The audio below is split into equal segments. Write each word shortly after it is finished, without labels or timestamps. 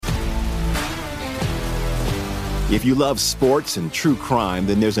If you love sports and true crime,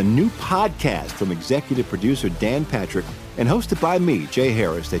 then there's a new podcast from executive producer Dan Patrick and hosted by me, Jay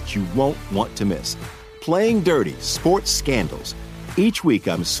Harris, that you won't want to miss. Playing Dirty: Sports Scandals. Each week,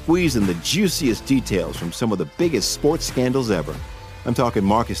 I'm squeezing the juiciest details from some of the biggest sports scandals ever. I'm talking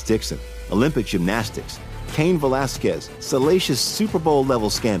Marcus Dixon, Olympic gymnastics, Cain Velasquez, salacious Super Bowl-level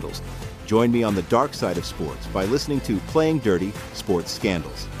scandals. Join me on the dark side of sports by listening to Playing Dirty: Sports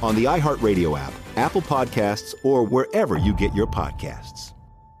Scandals on the iHeartRadio app, Apple Podcasts, or wherever you get your podcasts.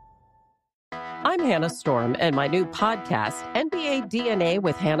 I'm Hannah Storm, and my new podcast, NBA DNA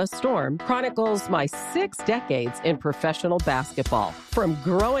with Hannah Storm, chronicles my 6 decades in professional basketball. From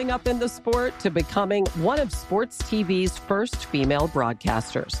growing up in the sport to becoming one of sports TV's first female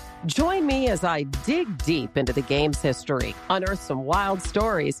broadcasters. Join me as I dig deep into the game's history, unearth some wild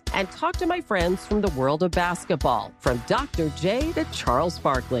stories, and talk to my friends from the world of basketball, from Dr. J to Charles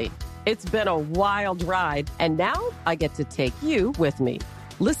Barkley. It's been a wild ride, and now I get to take you with me.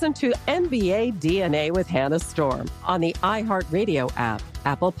 Listen to NBA DNA with Hannah Storm on the iHeartRadio app,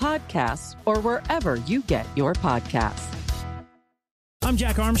 Apple Podcasts, or wherever you get your podcasts. I'm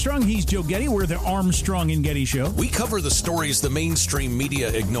Jack Armstrong. He's Joe Getty. We're the Armstrong and Getty Show. We cover the stories the mainstream media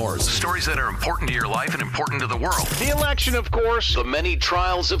ignores. Stories that are important to your life and important to the world. The election, of course. The many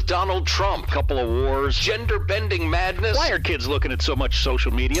trials of Donald Trump. Couple of wars. Gender-bending madness. Why are kids looking at so much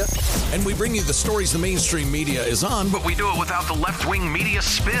social media? And we bring you the stories the mainstream media is on, but we do it without the left-wing media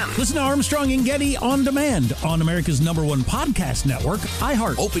spin. Listen to Armstrong and Getty on demand on America's #1 podcast network,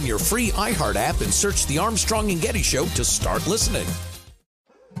 iHeart. Open your free iHeart app and search The Armstrong and Getty Show to start listening.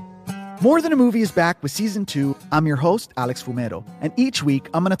 More Than a Movie is back with Season 2. I'm your host, Alex Fumero, and each week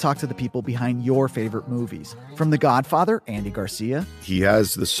I'm going to talk to the people behind your favorite movies. From The Godfather, Andy Garcia. He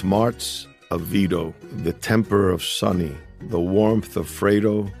has the smarts of Vito, the temper of Sonny, the warmth of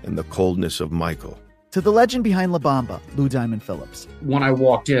Fredo, and the coldness of Michael. To the legend behind La Bamba, Lou Diamond Phillips. When I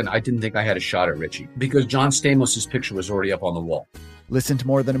walked in, I didn't think I had a shot at Richie because John Stamos' picture was already up on the wall. Listen to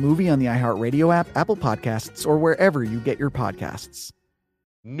More Than a Movie on the iHeartRadio app, Apple Podcasts, or wherever you get your podcasts.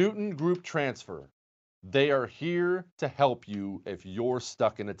 Newton Group Transfer. They are here to help you if you're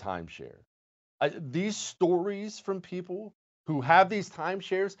stuck in a timeshare. These stories from people who have these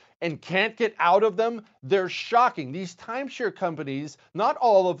timeshares and can't get out of them, they're shocking. These timeshare companies, not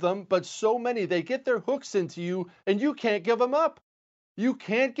all of them, but so many, they get their hooks into you and you can't give them up. You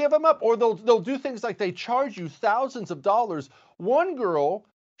can't give them up, or they'll do things like they charge you thousands of dollars. One girl,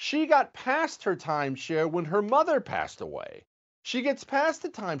 she got past her timeshare when her mother passed away. She gets past the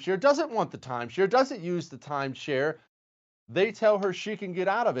timeshare, doesn't want the timeshare, doesn't use the timeshare. They tell her she can get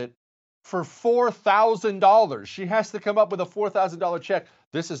out of it for $4,000. She has to come up with a $4,000 check.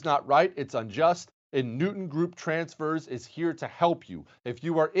 This is not right. It's unjust. And Newton Group Transfers is here to help you. If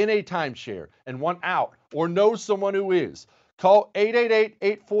you are in a timeshare and want out or know someone who is, call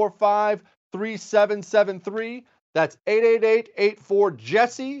 888-845-3773. That's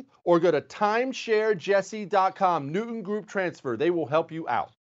 888-84-JESSE, or go to timesharejesse.com. Newton Group Transfer. They will help you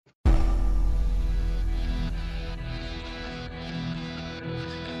out.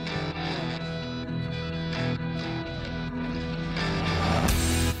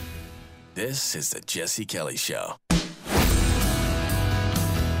 This is the Jesse Kelly Show.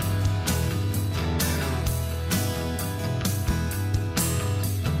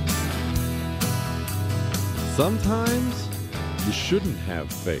 Sometimes you shouldn't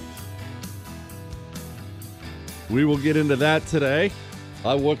have faith. We will get into that today.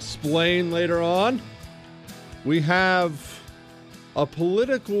 I will explain later on. We have a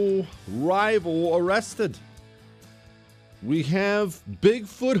political rival arrested. We have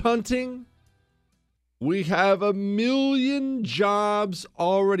Bigfoot hunting. We have 1 million jobs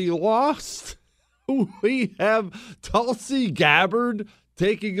already lost. We have Tulsi Gabbard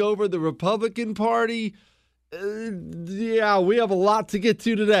taking over the Republican Party. Yeah, we have a lot to get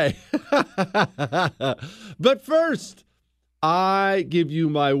to today. But first, I give you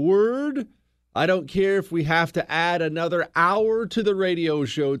my word. I don't care if we have to add another hour to the radio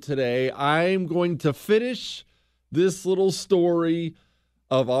show today. I'm going to finish this little story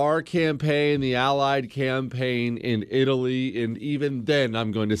of our campaign, the Allied campaign in Italy. And even then,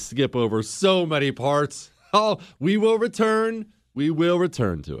 I'm going to skip over so many parts. Oh, we will return. We will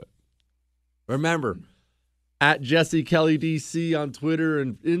return to it. Remember, at Jesse Kelly DC on Twitter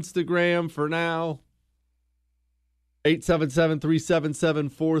and Instagram for now.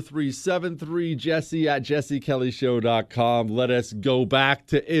 877-377-4373. Jesse at jessekellyshow.com. Let us go back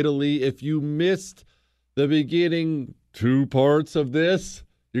to Italy. If you missed the beginning 2 parts of this,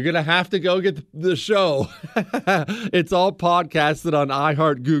 you're going to have to go get the show. It's all podcasted on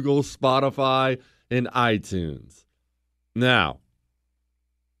iHeart, Google, Spotify, in iTunes. Now,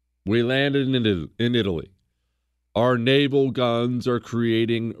 we landed in Italy. Our naval guns are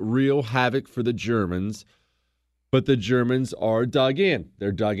creating real havoc for the Germans, but the Germans are dug in.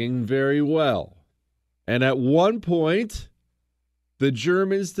 They're dug in very well. And at one point, the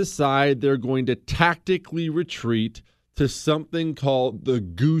Germans decide they're going to tactically retreat to something called the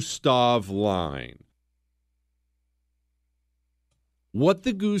Gustav Line. What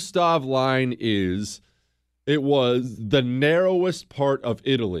the Gustav Line is, it was the narrowest part of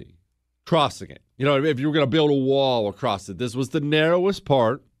Italy, crossing it. You know, if you were going to build a wall across it, this was the narrowest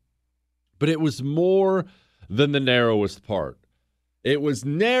part, but it was more than the narrowest part. It was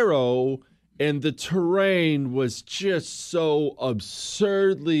narrow, and the terrain was just so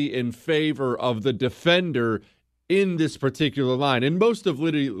absurdly in favor of the defender in this particular line, in most of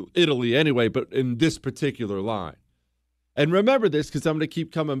Italy anyway, but in this particular line. And remember this, because I'm going to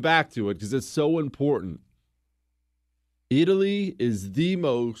keep coming back to it, because it's so important. Italy is the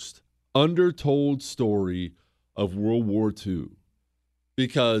most undertold story of World War II,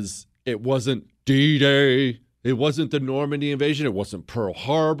 because it wasn't D-Day, it wasn't the Normandy invasion, it wasn't Pearl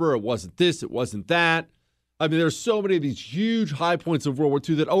Harbor, it wasn't this, it wasn't that. I mean, there's so many of these huge high points of World War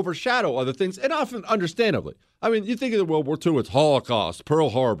II that overshadow other things, and often understandably. I mean, you think of the World War II, it's Holocaust, Pearl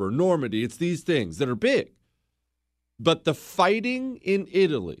Harbor, Normandy, it's these things that are big. But the fighting in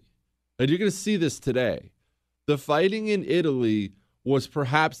Italy, and you're going to see this today, the fighting in Italy was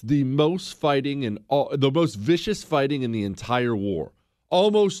perhaps the most vicious fighting in the entire war.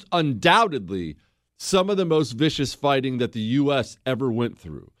 Almost undoubtedly, some of the most vicious fighting that the U.S. ever went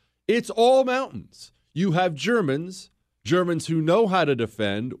through. It's all mountains. You have Germans who know how to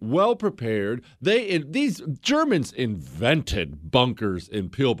defend, well prepared. These Germans invented bunkers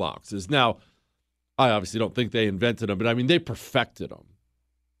and pillboxes. Now, I obviously don't think they invented them, but I mean, they perfected them.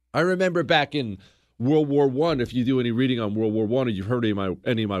 I remember back in World War I, if you do any reading on World War I or you've heard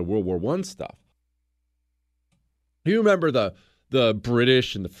any of my World War I stuff, you remember the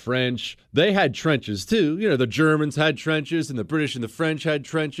British and the French, they had trenches too. You know, the Germans had trenches and the British and the French had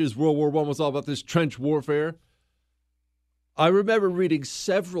trenches. World War I was all about this trench warfare. I remember reading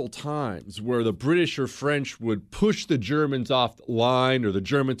several times where the British or French would push the Germans off the line, or the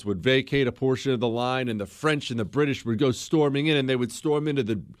Germans would vacate a portion of the line, and the French and the British would go storming in, and they would storm into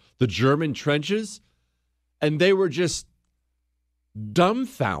the German trenches. And they were just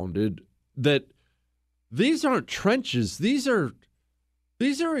dumbfounded that these aren't trenches. These are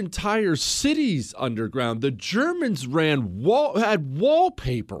entire cities underground. The Germans had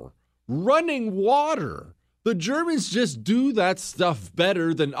wallpaper, running water. The Germans just do that stuff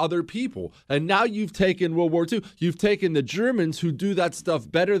better than other people. And now you've taken World War II. You've taken the Germans who do that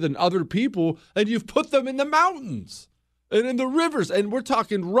stuff better than other people, and you've put them in the mountains and in the rivers. And we're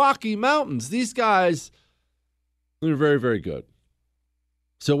talking Rocky Mountains. These guys, they're very, very good.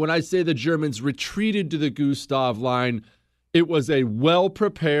 So when I say the Germans retreated to the Gustav Line, it was a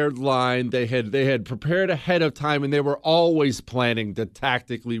well-prepared line. They had prepared ahead of time, and they were always planning to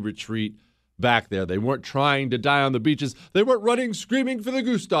tactically retreat back there. They weren't trying to die on the beaches. They weren't running, screaming for the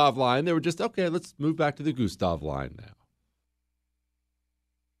Gustav Line. They were just, okay, let's move back to the Gustav Line now.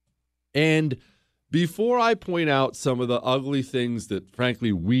 And before I point out some of the ugly things that,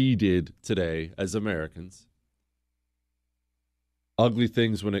 frankly, we did today as Americans, ugly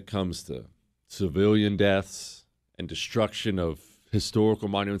things when it comes to civilian deaths and destruction of historical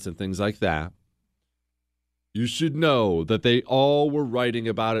monuments and things like that, you should know that they all were writing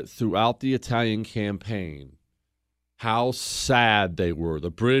about it throughout the Italian campaign, how sad they were. The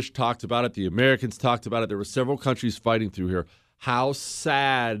British talked about it. The Americans talked about it. There were several countries fighting through here. How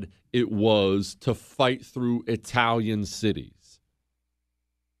sad it was to fight through Italian cities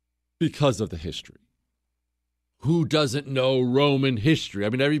because of the history. Who doesn't know Roman history? I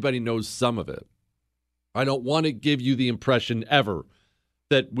mean, everybody knows some of it. I don't want to give you the impression ever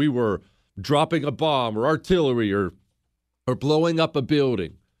that we were dropping a bomb or artillery or blowing up a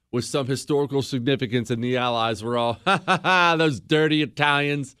building with some historical significance, and the Allies were all, ha ha ha, those dirty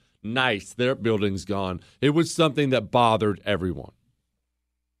Italians, nice, their building's gone. It was something that bothered everyone.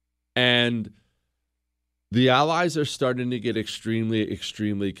 And the Allies are starting to get extremely,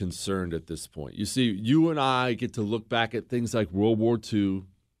 extremely concerned at this point. You see, you and I get to look back at things like World War II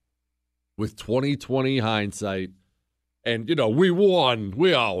with 20/20 hindsight. And, you know, we won.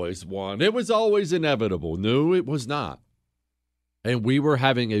 We always won. It was always inevitable. No, it was not. And we were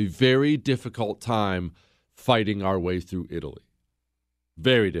having a very difficult time fighting our way through Italy.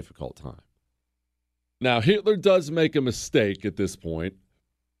 Very difficult time. Now, Hitler does make a mistake at this point,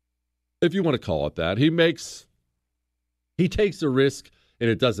 if you want to call it that. He takes a risk, and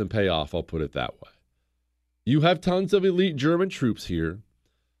it doesn't pay off, I'll put it that way. You have tons of elite German troops here,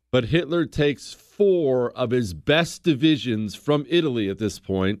 but Hitler takes 4 of his best divisions from Italy at this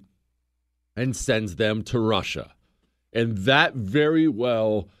point and sends them to Russia. And that very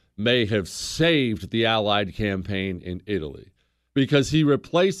well may have saved the Allied campaign in Italy, because he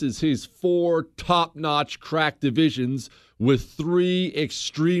replaces his 4 top-notch crack divisions with 3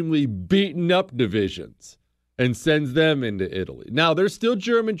 extremely beaten-up divisions and sends them into Italy. Now, they're still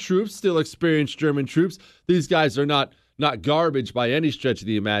German troops, still experienced German troops. These guys are not garbage by any stretch of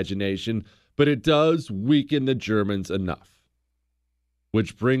the imagination, but it does weaken the Germans enough.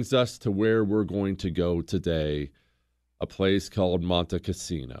 Which brings us to where we're going to go today, a place called Monte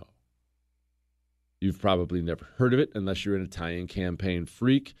Cassino. You've probably never heard of it unless you're an Italian campaign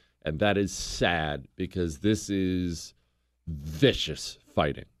freak, and that is sad because this is vicious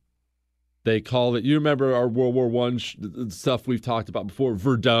fighting. They call it, you remember our World War I stuff we've talked about before,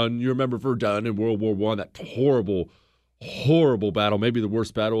 Verdun. You remember Verdun in World War I, that horrible, horrible battle, maybe the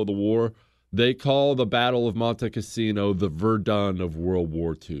worst battle of the war. They call the Battle of Monte Cassino the Verdun of World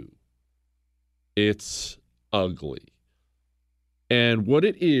War II. It's ugly. And what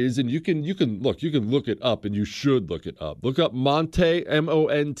it is, and you can look it up, and you should look it up. Look up Monte,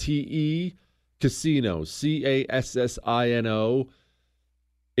 Monte, Cassino, Cassino.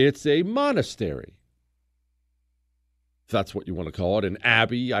 It's a monastery. If that's what you want to call it. An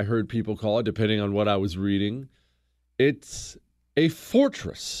abbey, I heard people call it, depending on what I was reading. It's a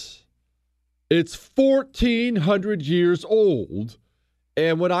fortress. It's 1,400 years old.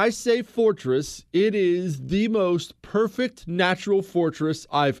 And when I say fortress, it is the most perfect natural fortress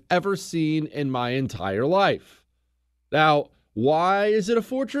I've ever seen in my entire life. Now, why is it a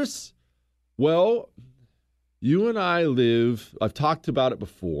fortress? Well, you and I I've talked about it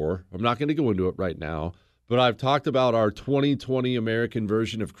before. I'm not going to go into it right now, but I've talked about our 2020 American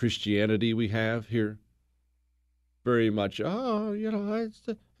version of Christianity we have here. Very much,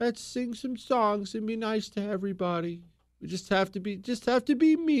 let's sing some songs and be nice to everybody. We just have to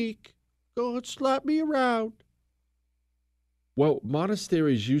be meek. Go and slap me around. Well,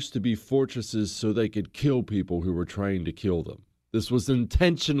 monasteries used to be fortresses so they could kill people who were trying to kill them. This was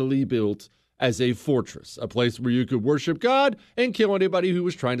intentionally built as a fortress, a place where you could worship God and kill anybody who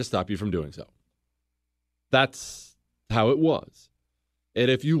was trying to stop you from doing so. That's how it was.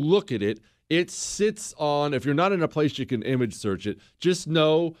 And if you look at it, it sits on, if you're not in a place you can image search it, just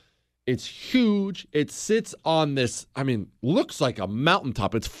know it's huge. It sits on this, looks like a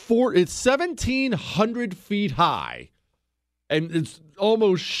mountaintop. It's 1,700 feet high, and it's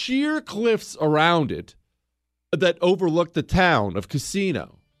almost sheer cliffs around it that overlook the town of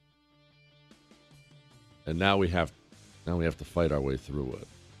Cassino. And now we have to fight our way through it,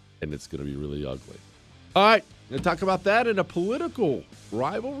 and it's going to be really ugly. All right, going to talk about that in a political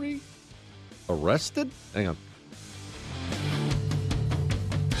rivalry. Arrested? Hang on.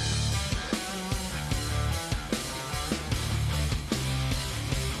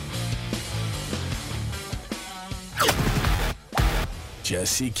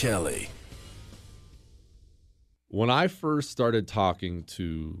 Jesse Kelly. When I first started talking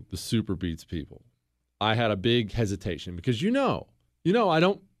to the Super Beats people, I had a big hesitation because you know, I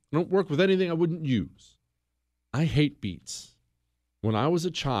don't work with anything I wouldn't use. I hate beets. When I was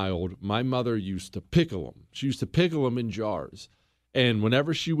a child, my mother used to pickle them. She used to pickle them in jars. And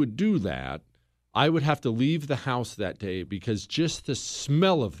whenever she would do that, I would have to leave the house that day because just the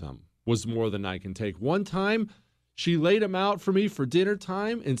smell of them was more than I can take. One time, she laid them out for me for dinner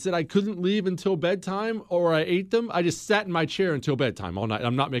time and said I couldn't leave until bedtime or I ate them. I just sat in my chair until bedtime all night.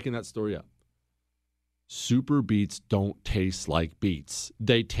 I'm not making that story up. Super Beets don't taste like beets.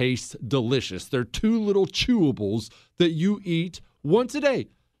 They taste delicious. They're 2 little chewables that you eat once a day.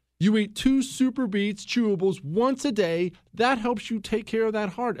 You eat 2 Super Beets chewables once a day. That helps you take care of that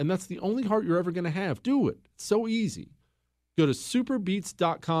heart. And that's the only heart you're ever going to have. Do it. It's so easy. Go to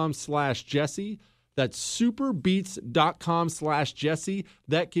superbeets.com/Jesse. That's superbeets.com/Jesse.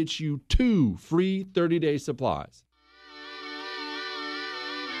 That gets you 2 free 30-day supplies.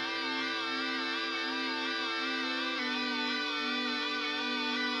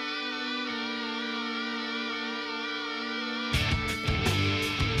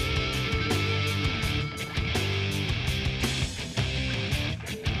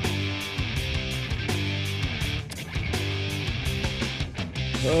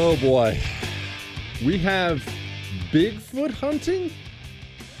 Oh boy. We have Bigfoot hunting?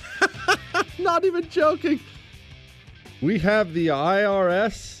 Not even joking. We have the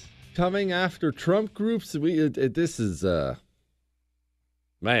IRS coming after Trump groups. This is,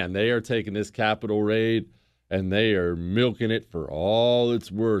 man, they are taking this Capitol raid and they are milking it for all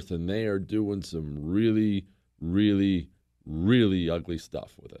it's worth, and they are doing some really, really, really ugly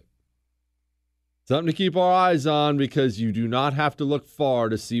stuff with it. Something to keep our eyes on, because you do not have to look far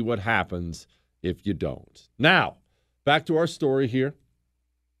to see what happens if you don't. Now, back to our story here.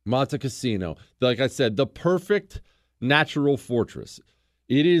 Monte Cassino, like I said, the perfect natural fortress.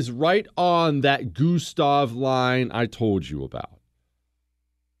 It is right on that Gustav line I told you about.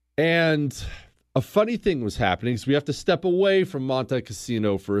 And a funny thing was happening, so we have to step away from Monte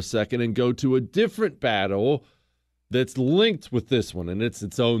Cassino for a second and go to a different battle that's linked with this one, and it's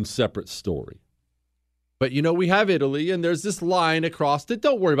its own separate story. But, we have Italy, and there's this line across it.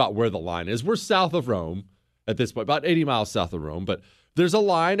 Don't worry about where the line is. We're south of Rome at this point, about 80 miles south of Rome. But there's a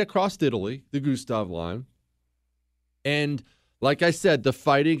line across Italy, the Gustav line. And like I said, the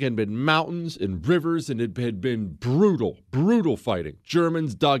fighting had been mountains and rivers, and it had been brutal, brutal fighting.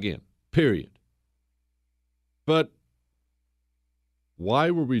 Germans dug in, period. But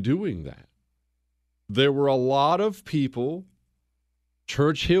why were we doing that? There were a lot of people,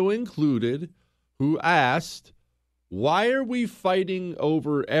 Churchill included, who asked, why are we fighting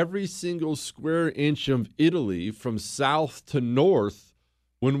over every single square inch of Italy from south to north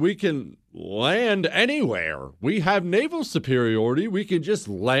when we can land anywhere? We have naval superiority. We can just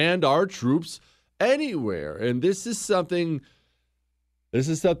land our troops anywhere. And this is something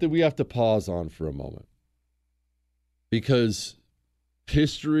we have to pause on for a moment, because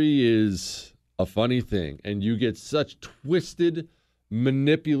history is a funny thing, and you get such twisted,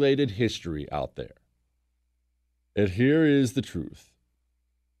 manipulated history out there. And here is the truth.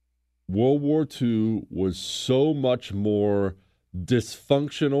 World War II was so much more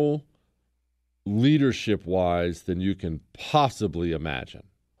dysfunctional leadership-wise than you can possibly imagine.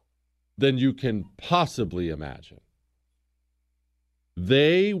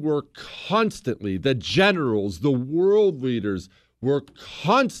 They were constantly, the generals, the world leaders were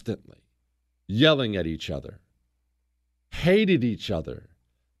constantly yelling at each other, hated each other,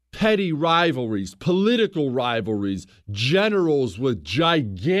 petty rivalries, political rivalries, generals with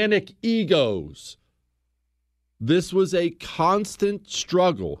gigantic egos. This was a constant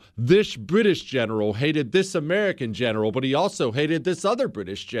struggle. This British general hated this American general, but he also hated this other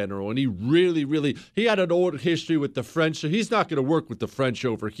British general, and he had an old history with the French, so he's not going to work with the French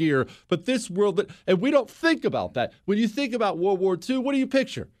over here. But this world, and we don't think about that. When you think about World War II, what do you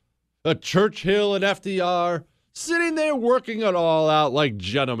picture? A Churchill and FDR sitting there working it all out like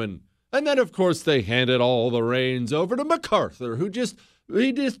gentlemen. And then, of course, they handed all the reins over to MacArthur, who just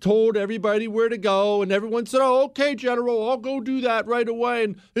told everybody where to go, and everyone said, oh, okay, General, I'll go do that right away,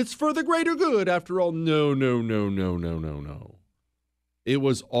 and it's for the greater good after all. No. It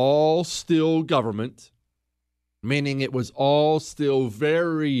was all still government, meaning it was all still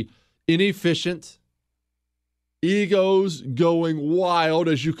very inefficient, egos going wild,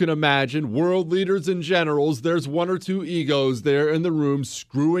 as you can imagine. World leaders and generals, there's one or two egos there in the room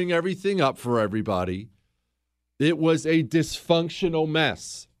screwing everything up for everybody. It was a dysfunctional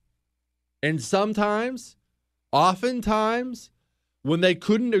mess. And oftentimes, when they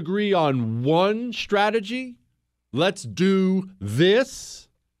couldn't agree on one strategy, let's do this,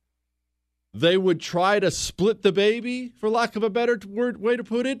 they would try to split the baby, for lack of a better way to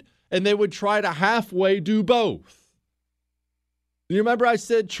put it, and they would try to halfway do both. You remember I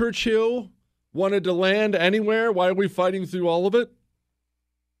said Churchill wanted to land anywhere? Why are we fighting through all of it?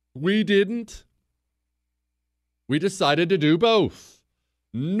 We didn't. We decided to do both.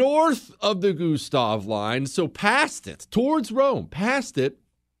 North of the Gustav line, so past it, towards Rome, past it,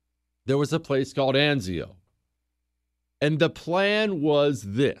 there was a place called Anzio. And the plan was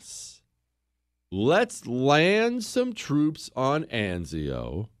this. Let's land some troops on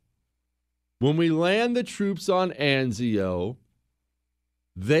Anzio. When we land the troops on Anzio,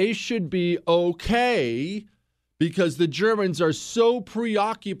 they should be okay, because the Germans are so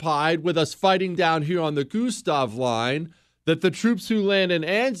preoccupied with us fighting down here on the Gustav line that the troops who land in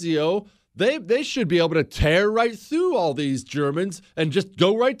Anzio, they should be able to tear right through all these Germans and just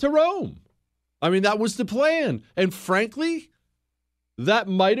go right to Rome. I mean, that was the plan. And frankly, that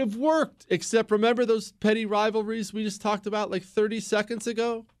might have worked, except remember those petty rivalries we just talked about like 30 seconds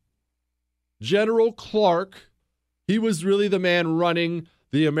ago? General Clark, he was really the man running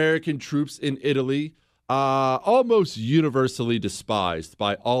the American troops in Italy. Almost universally despised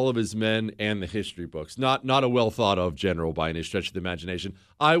by all of his men and the history books. Not a well-thought-of general by any stretch of the imagination.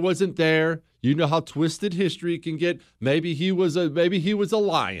 I wasn't there. You know how twisted history can get. Maybe he was a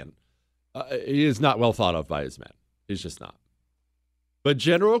lion. He is not well thought of by his men. He's just not. But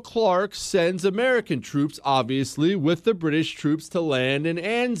General Clark sends American troops, obviously, with the British troops to land in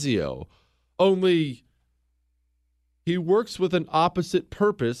Anzio. Only he works with an opposite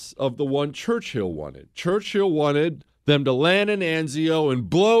purpose of the one Churchill wanted. Churchill wanted them to land in Anzio and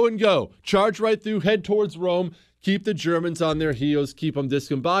blow and go, charge right through, head towards Rome, keep the Germans on their heels, keep them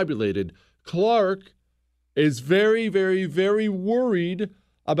discombobulated. Clark is very, very, very worried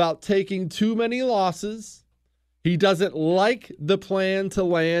about taking too many losses. He doesn't like the plan to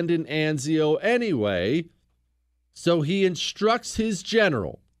land in Anzio anyway, so he instructs his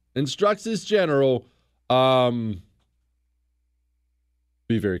general, be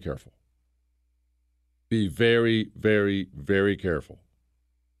very careful. Be very, very, very careful.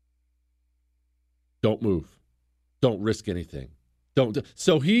 Don't move. Don't risk anything.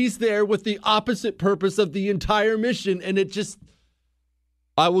 So he's there with the opposite purpose of the entire mission, and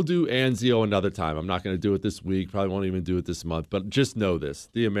I will do Anzio another time. I'm not going to do it this week. Probably won't even do it this month. But just know this.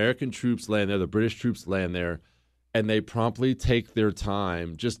 The American troops land there. The British troops land there. And they promptly take their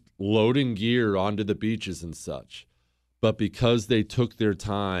time just loading gear onto the beaches and such. But because they took their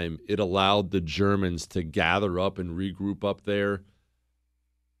time, it allowed the Germans to gather up and regroup up there.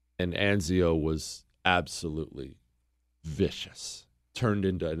 And Anzio was absolutely vicious. Turned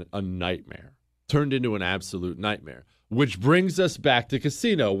into a nightmare. Turned into an absolute nightmare. Which brings us back to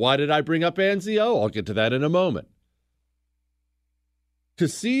Cassino. Why did I bring up Anzio? I'll get to that in a moment.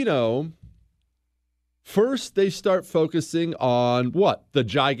 Cassino, first they start focusing on what? The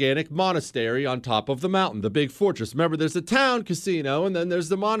gigantic monastery on top of the mountain, the big fortress. Remember, there's a town, Cassino, and then there's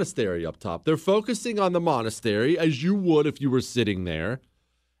the monastery up top. They're focusing on the monastery, as you would if you were sitting there.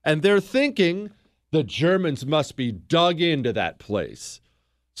 And they're thinking the Germans must be dug into that place.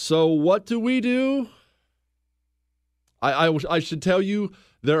 So what do? I should tell you,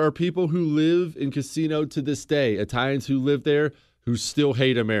 there are people who live in Cassino to this day, Italians who live there, who still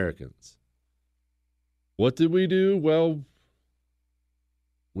hate Americans. What did we do? Well,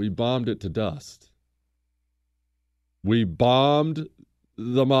 we bombed it to dust. We bombed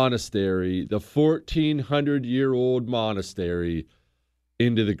the monastery, the 1,400-year-old monastery,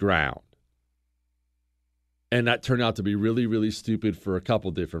 into the ground. And that turned out to be really, really stupid for a couple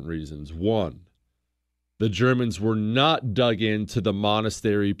different reasons. One, the Germans were not dug into the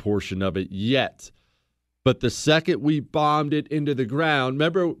monastery portion of it yet. But the second we bombed it into the ground,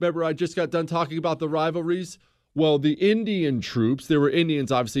 remember I just got done talking about the rivalries? Well, the Indian troops, there were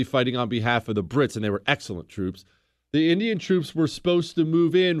Indians obviously fighting on behalf of the Brits, and they were excellent troops. The Indian troops were supposed to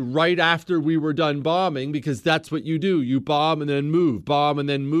move in right after we were done bombing, because that's what you do. You bomb and then move, bomb and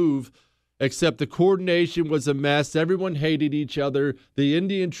then move. Except the coordination was a mess. Everyone hated each other. The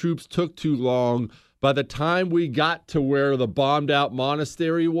Indian troops took too long. By the time we got to where the bombed out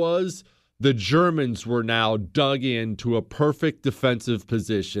monastery was, the Germans were now dug into a perfect defensive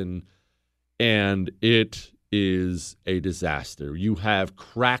position, and it is a disaster. You have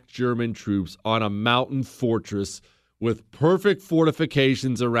cracked German troops on a mountain fortress with perfect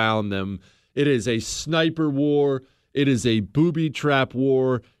fortifications around them. It is a sniper war. It is a booby trap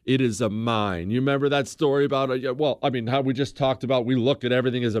war. It is a mine. You remember that story about, how we just talked about, we look at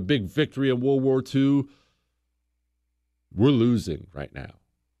everything as a big victory in World War II. We're losing right now.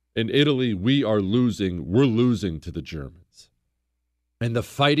 In Italy, we are losing. We're losing to the Germans. And the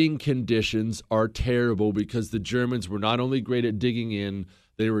fighting conditions are terrible because the Germans were not only great at digging in,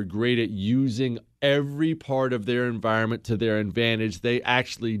 they were great at using every part of their environment to their advantage. They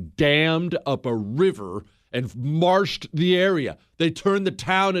actually dammed up a river and marshed the area. They turned the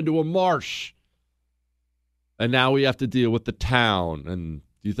town into a marsh. And now we have to deal with the town. And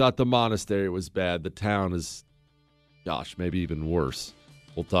you thought the monastery was bad. The town is, maybe even worse.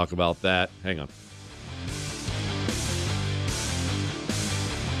 We'll talk about that. Hang on.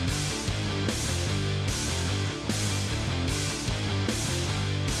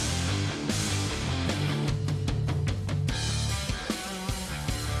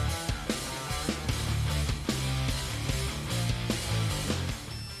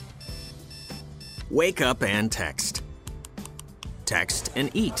 Wake up and text. Text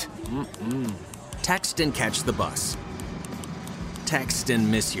and eat. Text and catch the bus. Text and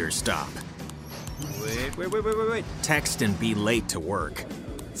miss your stop. Wait. Text and be late to work.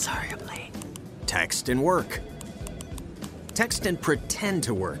 Sorry, I'm late. Text and work. Text and pretend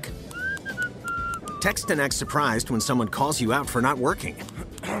to work. Text and act surprised when someone calls you out for not working.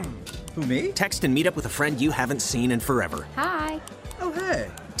 Who, me? Text and meet up with a friend you haven't seen in forever. Hi. Oh, hey.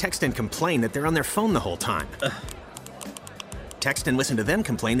 Text and complain that they're on their phone the whole time. Text and listen to them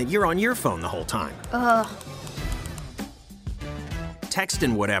complain that you're on your phone the whole time. Text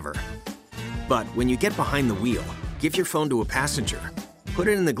and whatever. But when you get behind the wheel, give your phone to a passenger. Put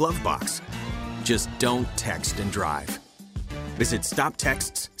it in the glove box. Just don't text and drive. Visit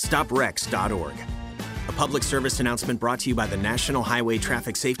StopTextsStopWrecks.org. A public service announcement brought to you by the National Highway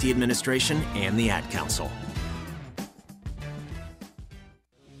Traffic Safety Administration and the Ad Council.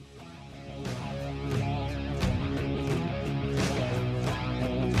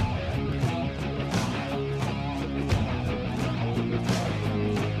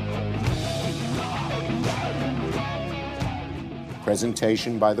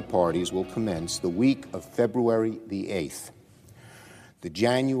 Presentation by the parties will commence the week of February the 8th. The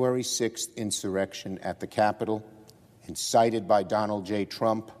January 6th insurrection at the Capitol, incited by Donald J.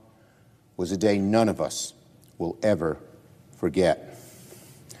 Trump, was a day none of us will ever forget.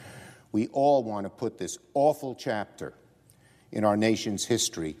 We all want to put this awful chapter in our nation's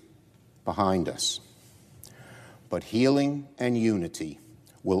history behind us. But healing and unity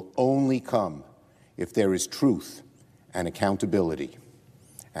will only come if there is truth and accountability,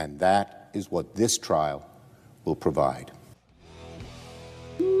 and that is what this trial will provide.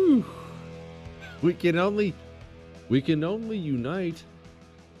 Whew. We can only unite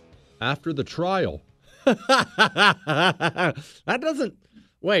after the trial. That doesn't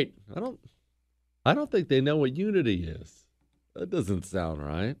wait. I don't think they know what unity is. That doesn't sound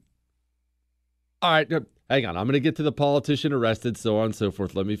right. All right, hang on. I'm going to get to the politician arrested, so on and so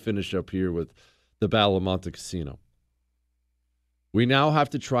forth. Let me finish up here with the Battle of Monte Cassino. We now have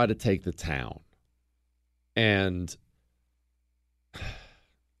to try to take the town. And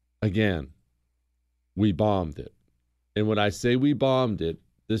again, we bombed it. And when I say we bombed it,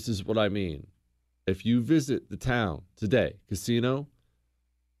 this is what I mean. If you visit the town today, Casino,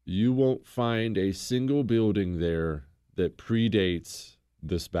 you won't find a single building there that predates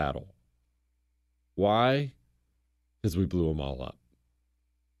this battle. Why? Because we blew them all up.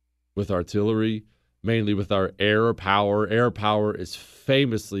 With artillery, mainly with our air power. Air power is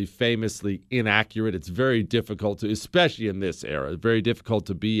famously inaccurate. It's very difficult to, especially in this era, very difficult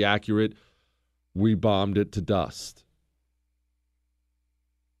to be accurate. We bombed it to dust.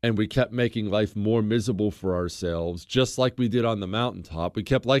 And we kept making life more miserable for ourselves, just like we did on the mountaintop. We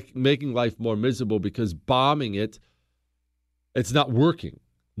kept making life more miserable because bombing it, it's not working.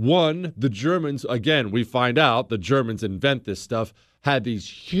 One, the Germans, again, we find out the Germans invent this stuff, had these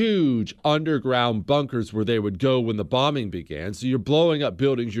huge underground bunkers where they would go when the bombing began. So you're blowing up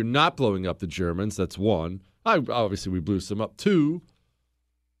buildings. You're not blowing up the Germans. That's one. Obviously, we blew some up. Two,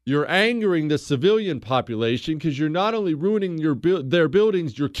 you're angering the civilian population because you're not only ruining their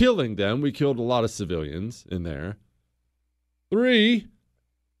buildings, you're killing them. We killed a lot of civilians in there. Three,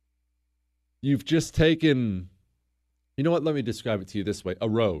 you've just taken, you know what? Let me describe it to you this way. A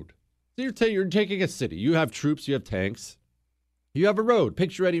road. So you're taking a city. You have troops. You have tanks. You have a road.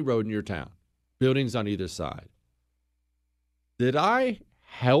 Picture any road in your town. Buildings on either side. Did I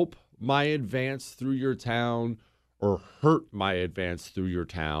help my advance through your town or hurt my advance through your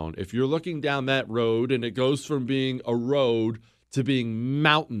town if you're looking down that road and it goes from being a road to being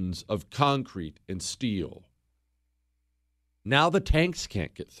mountains of concrete and steel? Now the tanks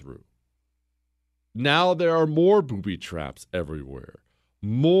can't get through. Now there are more booby traps everywhere.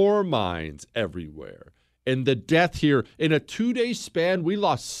 More mines everywhere. And the death here, in a 2-day span, we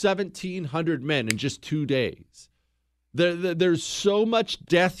lost 1,700 men in just 2 days. There's so much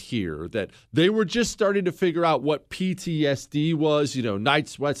death here that they were just starting to figure out what PTSD was, night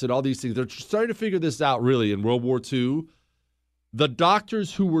sweats and all these things. They're starting to figure this out, really, in World War II. The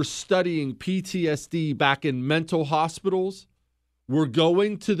doctors who were studying PTSD back in mental hospitals were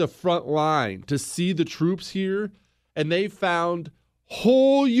going to the front line to see the troops here, and they found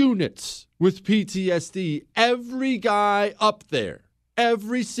whole units with PTSD. Every guy up there,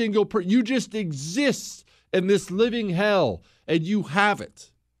 every single person, you just exist in this living hell, and you have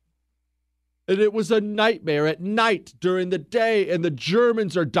it. And it was a nightmare at night during the day, and the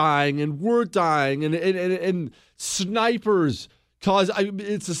Germans are dying, and we're dying, and snipers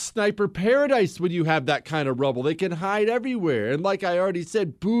it's a sniper paradise when you have that kind of rubble. They can hide everywhere. And like I already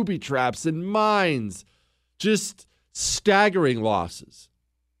said, booby traps and mines, just staggering losses.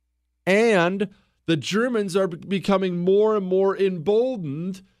 And the Germans are becoming more and more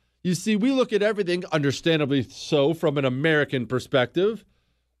emboldened. You see, we look at everything, understandably so, from an American perspective.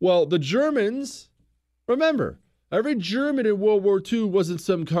 Well, the Germans, remember, every German in World War II wasn't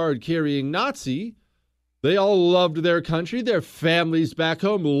some card-carrying Nazi. They all loved their country. Their families back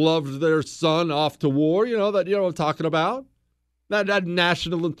home loved their son off to war. You know what I'm talking about? That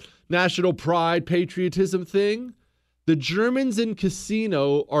national pride, patriotism thing. The Germans in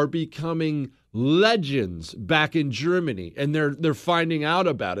Casino are becoming legends back in Germany, and they're finding out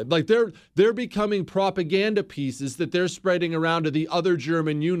about it. Like they're becoming propaganda pieces that they're spreading around to the other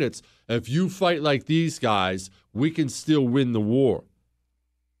German units. If you fight like these guys, we can still win the war.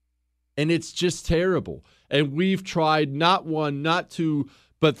 And it's just terrible. And we've tried not one, not two,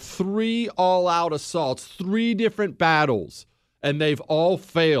 but 3 all-out assaults, 3 different battles, and they've all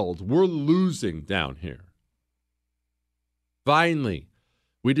failed. We're losing down here. Finally,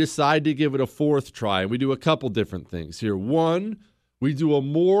 we decide to give it a 4th try, and we do a couple different things here. 1, we do a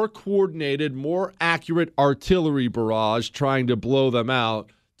more coordinated, more accurate artillery barrage trying to blow them out.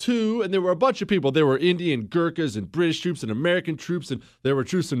 2, and there were a bunch of people. There were Indian Gurkhas and British troops and American troops, and there were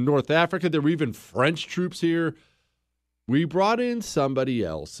troops in North Africa. There were even French troops here. We brought in somebody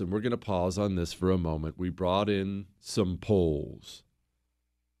else, and we're going to pause on this for a moment. We brought in some Poles.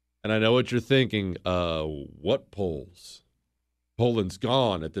 And I know what you're thinking. What Poles? Poland's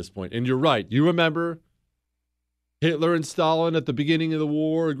gone at this point. And you're right. You remember Hitler and Stalin at the beginning of the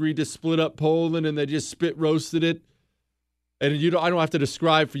war agreed to split up Poland, and they just spit roasted it. And I don't have to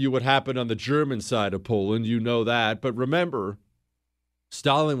describe for you what happened on the German side of Poland. You know that. But remember,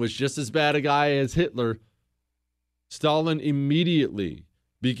 Stalin was just as bad a guy as Hitler. Stalin immediately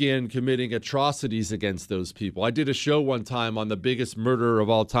began committing atrocities against those people. I did a show one time on the biggest murderer of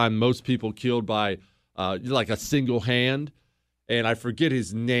all time, most people killed by like a single hand. And I forget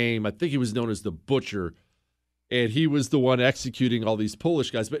his name. I think he was known as the Butcher. And he was the one executing all these Polish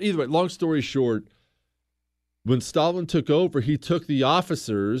guys. But either way, long story short, when Stalin took over, he took the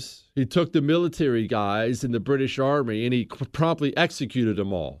officers, he took the military guys in the British Army, and he promptly executed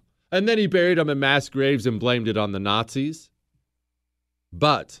them all. And then he buried them in mass graves and blamed it on the Nazis.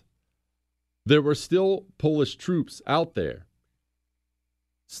 But there were still Polish troops out there.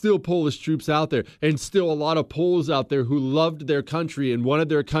 Still Polish troops out there. And still a lot of Poles out there who loved their country and wanted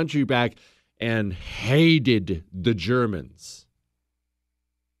their country back and hated the Germans.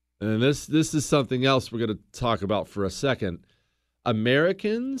 And this is something else we're going to talk about for a second.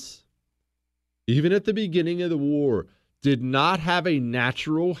 Americans, even at the beginning of the war, did not have a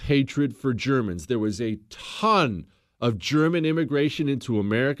natural hatred for Germans. There was a ton of German immigration into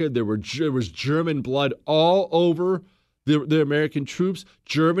America. There was German blood all over the American troops.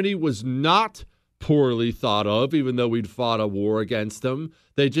 Germany was not poorly thought of, even though we'd fought a war against them.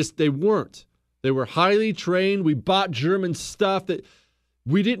 They weren't. They were highly trained. We bought German stuff. That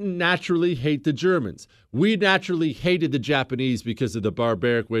we didn't naturally hate the Germans. We naturally hated the Japanese because of the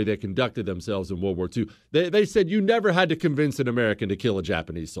barbaric way they conducted themselves in World War II. They said you never had to convince an American to kill a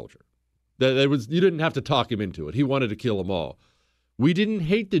Japanese soldier. You didn't have to talk him into it. He wanted to kill them all. We didn't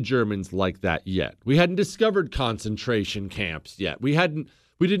hate the Germans like that yet. We hadn't discovered concentration camps yet. We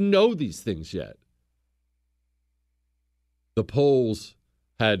didn't know these things yet. The Poles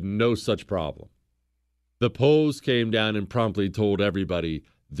had no such problem. The Poles came down and promptly told everybody,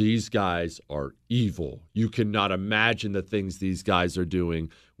 these guys are evil. You cannot imagine the things these guys are doing.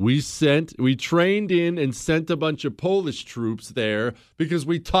 We trained in and sent a bunch of Polish troops there because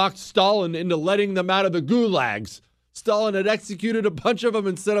we talked Stalin into letting them out of the gulags. Stalin had executed a bunch of them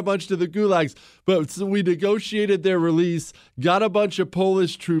and sent a bunch to the gulags. But so we negotiated their release, got a bunch of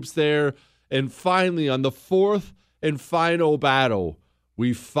Polish troops there, and finally, on the 4th and final battle,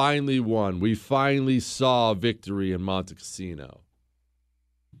 we finally won. We finally saw victory in Monte Cassino.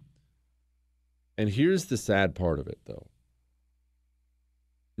 And here's the sad part of it, though.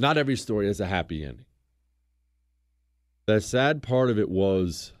 Not every story has a happy ending. The sad part of it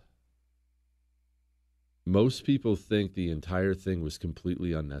was most people think the entire thing was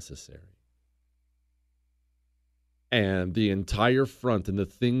completely unnecessary. And the entire front and the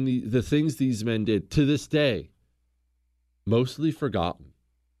things these men did to this day, mostly forgotten.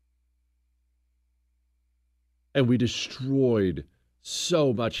 And we destroyed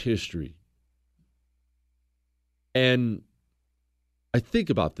so much history. And I think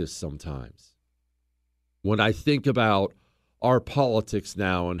about this sometimes. When I think about our politics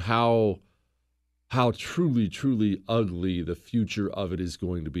now and how truly, truly ugly the future of it is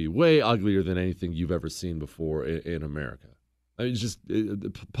going to be. Way uglier than anything you've ever seen before in America. I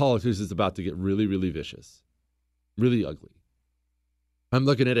mean, politics is about to get really, really vicious. Really ugly. I'm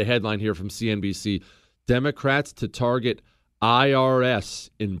looking at a headline here from CNBC. Democrats to target IRS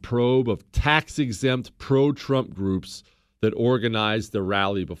in probe of tax-exempt pro-Trump groups that organized the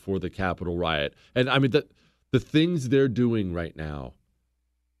rally before the Capitol riot. And I mean, the things they're doing right now,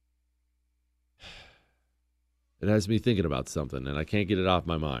 it has me thinking about something, and I can't get it off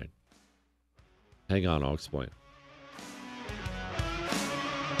my mind. Hang on, I'll explain.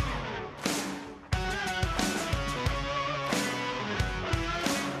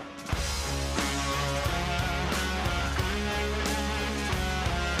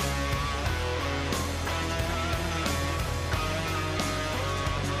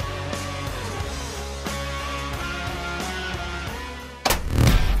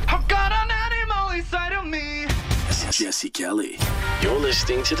 I'm gonna Jesse Kelly. You're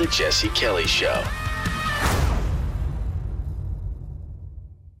listening to The Jesse Kelly Show.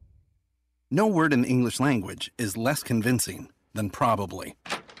 No word in the English language is less convincing than probably.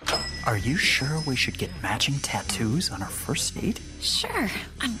 Are you sure we should get matching tattoos on our first date? Sure.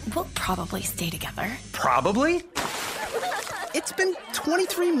 We'll probably stay together. Probably? It's been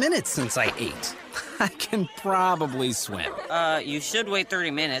 23 minutes since I ate. I can probably swim. You should wait 30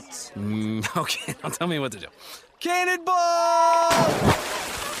 minutes. Okay, now tell me what to do. Cannonball!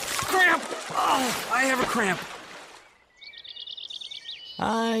 Cramp! Oh, I have a cramp.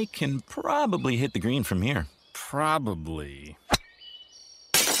 I can probably hit the green from here. Probably.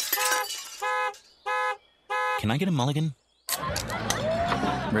 Can I get a mulligan?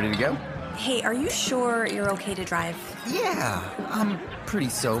 Ready to go? Hey, are you sure you're okay to drive? Yeah, I'm pretty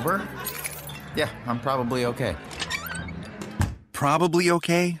sober. Yeah, I'm probably okay. Probably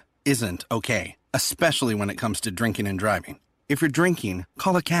okay isn't okay, especially when it comes to drinking and driving. If you're drinking,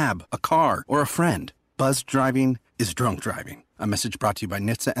 call a cab, a car, or a friend. Buzzed driving is drunk driving. A message brought to you by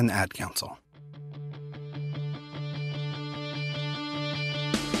NHTSA and the Ad Council.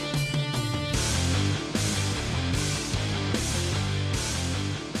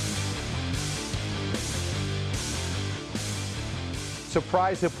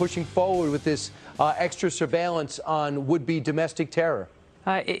 Surprised they're pushing forward with this extra surveillance on would-be domestic terror.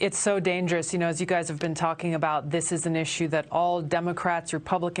 It's so dangerous. You know, as you guys have been talking about, this is an issue that all Democrats,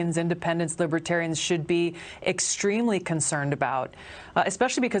 Republicans, Independents, Libertarians should be extremely concerned about,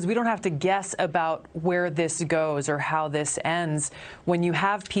 especially because we don't have to guess about where this goes or how this ends. When you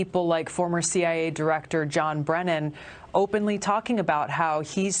have people like former CIA Director John Brennan openly talking about how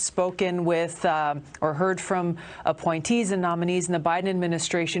he's spoken with or heard from appointees and nominees in the Biden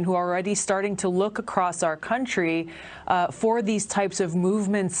administration who are already starting to look across our country for these types of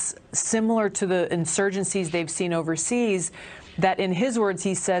movements similar to the insurgencies they've seen overseas, that in his words,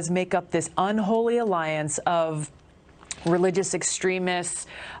 he says, make up this unholy alliance of religious extremists,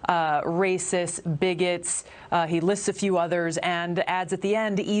 racists, bigots. He lists a few others and adds at the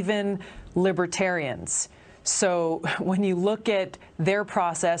end, even libertarians. So when you look at their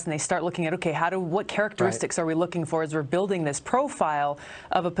process and they start looking at, okay, what characteristics are we looking for as we're building this profile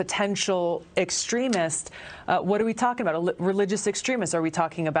of a potential extremist? What are we talking about? A religious extremist? Are we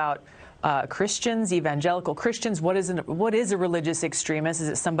talking about Christians, evangelical Christians? What is a religious extremist? Is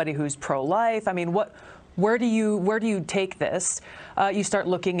it somebody who's pro-life? I mean, where do you take this? You start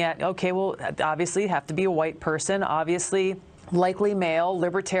looking at, okay, well, obviously, it'd have to be a white person, obviously. Likely male.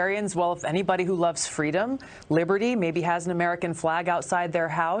 Libertarians, well, if anybody who loves freedom, liberty, maybe has an American flag outside their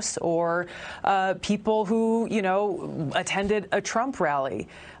house, or people who, you know, attended a Trump rally.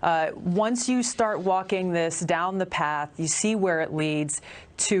 Once you start walking this down the path, you see where it leads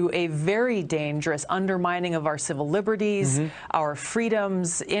to a very dangerous undermining of our civil liberties, our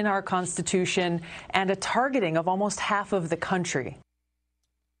freedoms in our Constitution, and a targeting of almost half of the country.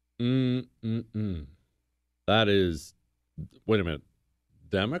 That is... Wait a minute.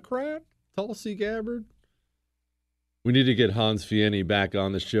 Democrat? Tulsi Gabbard? We need to get Hans Fieni back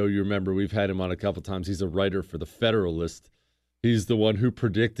on the show. You remember we've had him on a couple times. He's a writer for The Federalist. He's the one who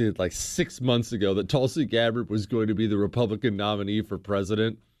predicted like 6 months ago that Tulsi Gabbard was going to be the Republican nominee for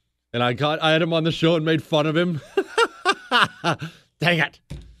president. And I had him on the show and made fun of him. Dang it.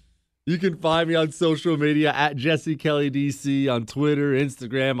 You can find me on social media at Jesse Kelly DC on Twitter,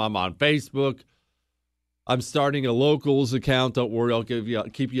 Instagram. I'm on Facebook. I'm starting a locals account. Don't worry, I'll keep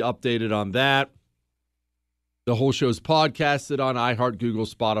you updated on that. The whole show's podcasted on iHeart, Google,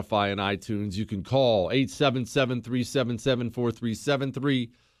 Spotify, and iTunes. You can call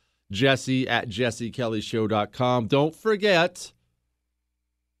 877-377-4373, Jesse at jessekellyshow.com. Don't forget,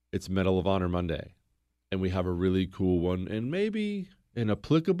 it's Medal of Honor Monday, and we have a really cool one and maybe an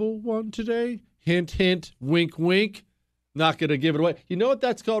applicable one today. Hint, hint, wink, wink. Not going to give it away. You know what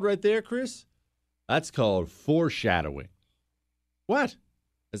that's called right there, Chris? That's called foreshadowing. What?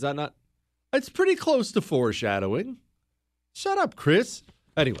 Is that not? It's pretty close to foreshadowing. Shut up, Chris.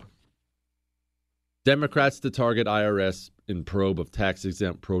 Anyway, Democrats to target IRS in probe of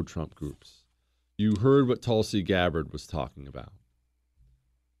tax-exempt pro-Trump groups. You heard what Tulsi Gabbard was talking about.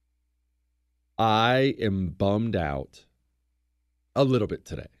 I am bummed out a little bit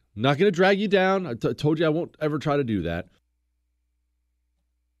today. I'm not going to drag you down. I told you I won't ever try to do that.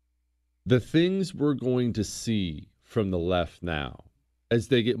 The things we're going to see from the left now, as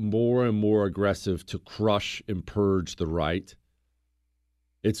they get more and more aggressive to crush and purge the right,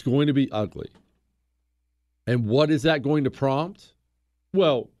 it's going to be ugly. And what is that going to prompt?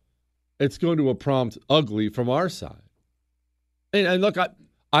 Well, it's going to prompt ugly from our side. And look,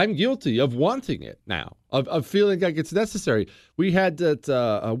 I'm guilty of wanting it now, of feeling like it's necessary. We had that,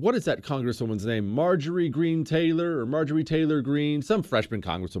 what is that congresswoman's name? Marjorie Taylor Greene, some freshman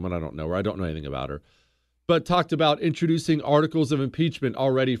congresswoman, I don't know her. I don't know anything about her. But talked about introducing articles of impeachment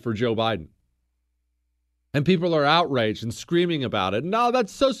already for Joe Biden. And people are outraged and screaming about it. No,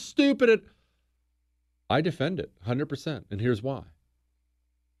 that's so stupid. I defend it 100%, and here's why.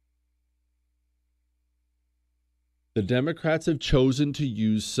 The Democrats have chosen to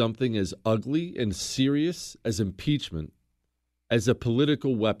use something as ugly and serious as impeachment as a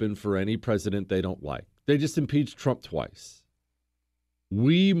political weapon for any president they don't like. They just impeached Trump twice.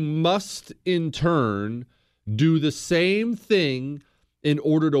 We must, in turn, do the same thing in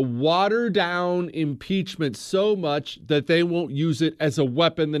order to water down impeachment so much that they won't use it as a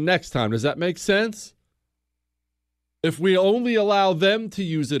weapon the next time. Does that make sense? If we only allow them to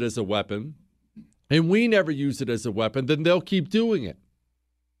use it as a weapon, and we never use it as a weapon, then they'll keep doing it.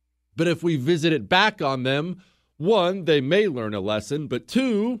 But if we visit it back on them, one, they may learn a lesson, but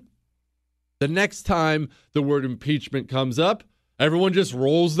two, the next time the word impeachment comes up, everyone just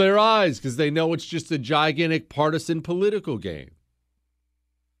rolls their eyes because they know it's just a gigantic partisan political game.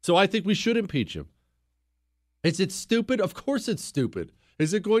 So I think we should impeach him. Is it stupid? Of course it's stupid.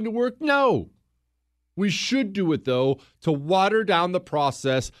 Is it going to work? No. We should do it, though, to water down the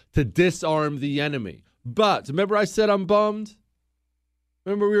process, to disarm the enemy. But remember I said I'm bummed?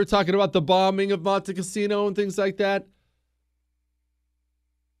 Remember we were talking about the bombing of Monte Cassino and things like that?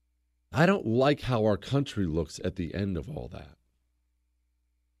 I don't like how our country looks at the end of all that.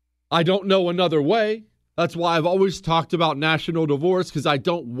 I don't know another way. That's why I've always talked about national divorce, because I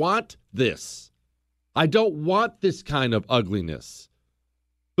don't want this. I don't want this kind of ugliness.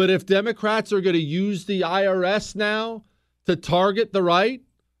 But if Democrats are going to use the IRS now to target the right,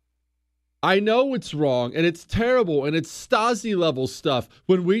 I know it's wrong and it's terrible and it's Stasi level stuff.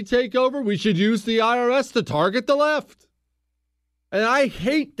 When we take over, we should use the IRS to target the left. And I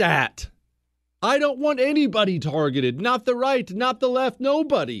hate that. I don't want anybody targeted, not the right, not the left,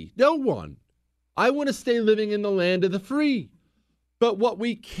 nobody, no one. I want to stay living in the land of the free. But what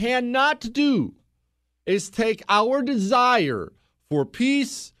we cannot do is take our desire for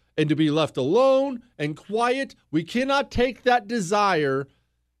peace and to be left alone and quiet. We cannot take that desire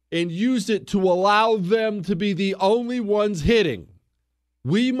and use it to allow them to be the only ones hitting.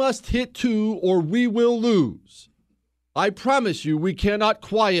 We must hit too, or we will lose. I promise you, we cannot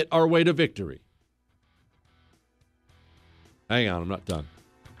quiet our way to victory. Hang on, I'm not done.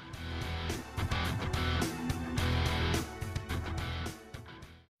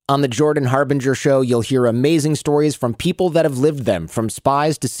 On the Jordan Harbinger Show, you'll hear amazing stories from people that have lived them, from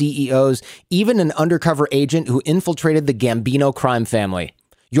spies to CEOs, even an undercover agent who infiltrated the Gambino crime family.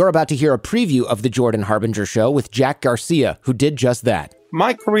 You're about to hear a preview of the Jordan Harbinger Show with Jack Garcia, who did just that.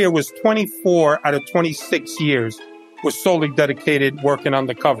 My career was 24 out of 26 years was solely dedicated working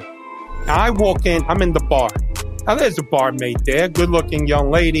undercover. Now I walk in, I'm in the bar. Now there's a barmaid there, good-looking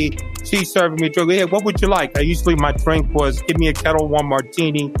young lady. She's serving me a drink. Hey, what would you like? Usually my drink was give me a Kettle One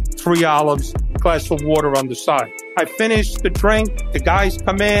martini, 3 olives, glass of water on the side. I finish the drink. The guys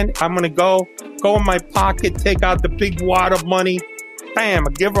come in. I'm going to go in my pocket, take out the big wad of money. Bam,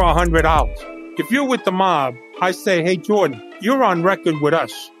 I give her $100. If you're with the mob, I say, hey, Jordan, you're on record with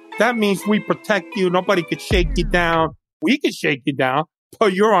us. That means we protect you. Nobody could shake you down. We could shake you down,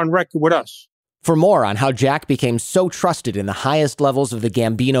 but you're on record with us. For more on how Jack became so trusted in the highest levels of the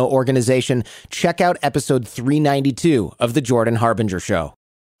Gambino organization, check out episode 392 of The Jordan Harbinger Show.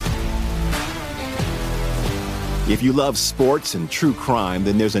 If you love sports and true crime,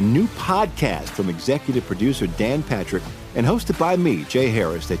 then there's a new podcast from executive producer Dan Patrick and hosted by me, Jay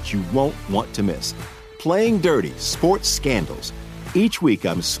Harris, that you won't want to miss. Playing Dirty: Sports Scandals. Each week,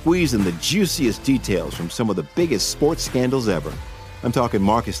 I'm squeezing the juiciest details from some of the biggest sports scandals ever. I'm talking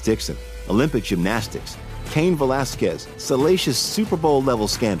Marcus Dixon, Olympic gymnastics, Cain Velasquez, salacious Super Bowl-level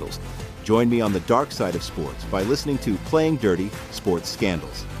scandals. Join me on the dark side of sports by listening to Playing Dirty: Sports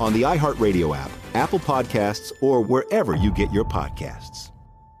Scandals on the iHeartRadio app, Apple Podcasts, or wherever you get your podcasts.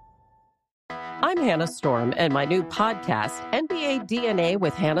 I'm Hannah Storm, and my new podcast, NBA DNA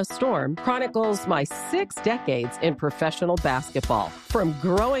with Hannah Storm, chronicles my 6 decades in professional basketball. From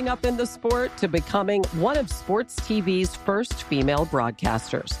growing up in the sport to becoming one of sports TV's first female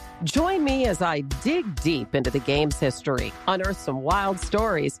broadcasters. Join me as I dig deep into the game's history, unearth some wild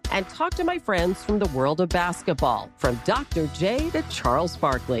stories, and talk to my friends from the world of basketball, from Dr. J to Charles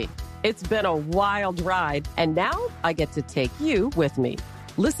Barkley. It's been a wild ride, and now I get to take you with me.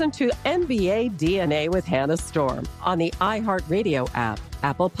 Listen to NBA DNA with Hannah Storm on the iHeartRadio app,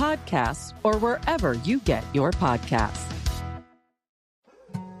 Apple Podcasts, or wherever you get your podcasts.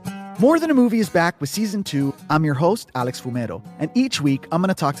 More Than a Movie is back with Season 2. I'm your host, Alex Fumero, and each week I'm going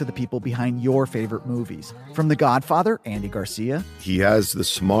to talk to the people behind your favorite movies. From The Godfather, Andy Garcia. He has the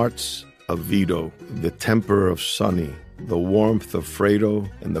smarts of Vito, the temper of Sonny, the warmth of Fredo,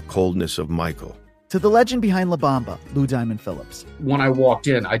 and the coldness of Michael. To the legend behind La Bamba, Lou Diamond Phillips. When I walked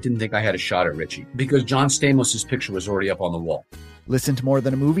in, I didn't think I had a shot at Richie because John Stamos' picture was already up on the wall. Listen to More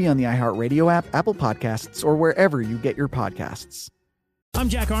Than a Movie on the iHeartRadio app, Apple Podcasts, or wherever you get your podcasts. I'm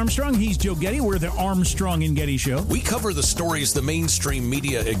Jack Armstrong. He's Joe Getty. We're the Armstrong and Getty Show. We cover the stories the mainstream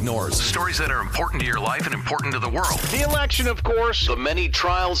media ignores. Stories that are important to your life and important to the world. The election, of course. The many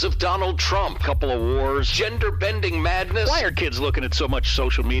trials of Donald Trump. Couple of wars. Gender-bending madness. Why are kids looking at so much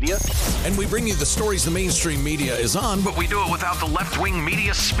social media? And we bring you the stories the mainstream media is on, but we do it without the left-wing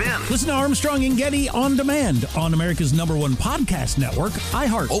media spin. Listen to Armstrong and Getty on demand on America's #1 podcast network,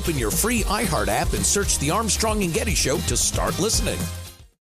 iHeart. Open your free iHeart app and search the Armstrong and Getty Show to start listening.